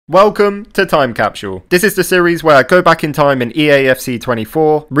Welcome to Time Capsule. This is the series where I go back in time in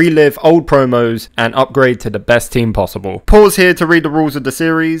EAFC24, relive old promos, and upgrade to the best team possible. Pause here to read the rules of the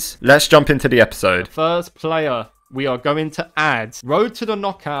series. Let's jump into the episode. First player we are going to add, Road to the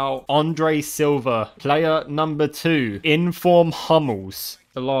Knockout, Andre Silva. Player number 2, Inform Hummels.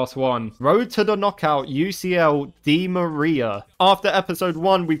 The last one. Road to the Knockout, UCL Di Maria. After episode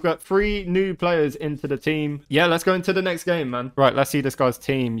 1, we've got 3 new players into the team. Yeah, let's go into the next game, man. Right, let's see this guy's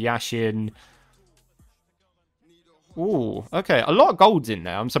team. Yashin. Ooh, okay. A lot of golds in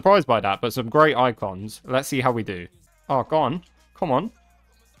there. I'm surprised by that, but some great icons. Let's see how we do. Oh, go on. Come on.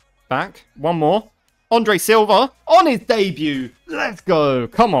 Back. One more. Andre Silva on his debut. Let's go.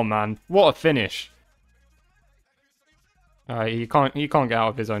 Come on, man. What a finish. He can't get out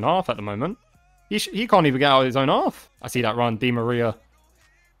of his own half at the moment. He can't even get out of his own half. I see that run. Di Maria.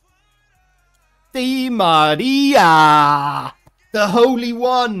 Di Maria! The Holy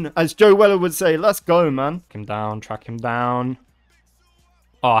One! As Joe Weller would say. Let's go, man. Track him down.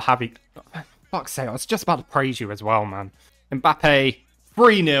 Oh, Javi. Fuck's sake, I was just about to praise you as well, man. Mbappe.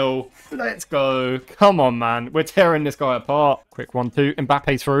 3-0. Let's go. Come on, man. We're tearing this guy apart. Quick 1-2.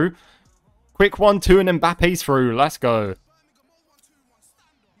 Mbappe's through. Quick 1-2 and Mbappe's through. Let's go.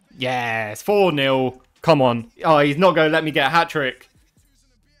 Yes. 4-0. Come on. Oh, he's not going to let me get a hat-trick.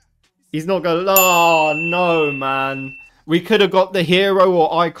 He's not going to... Oh, no, man. We could have got the hero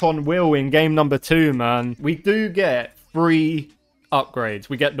or icon Will in game number 2, man. We do get 3 upgrades.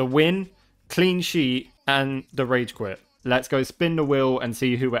 We get the win, clean sheet, and the rage quit. Let's go spin the wheel and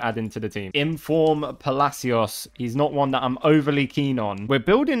see who we're adding to the team. Inform Palacios. He's not one that I'm overly keen on. We're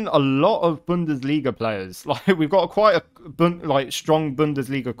building a lot of Bundesliga players. Like, we've got quite a strong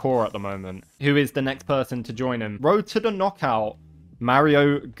Bundesliga core at the moment. Who is the next person to join him? Road to the Knockout,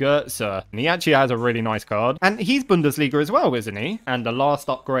 Mario Götze. And he actually has a really nice card. And he's Bundesliga as well, isn't he? And the last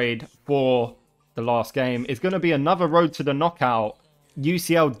upgrade for the last game is going to be another Road to the Knockout,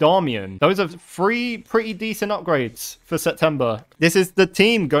 UCL Darmian. Those are 3 pretty decent upgrades for September. This is the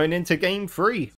team going into game 3.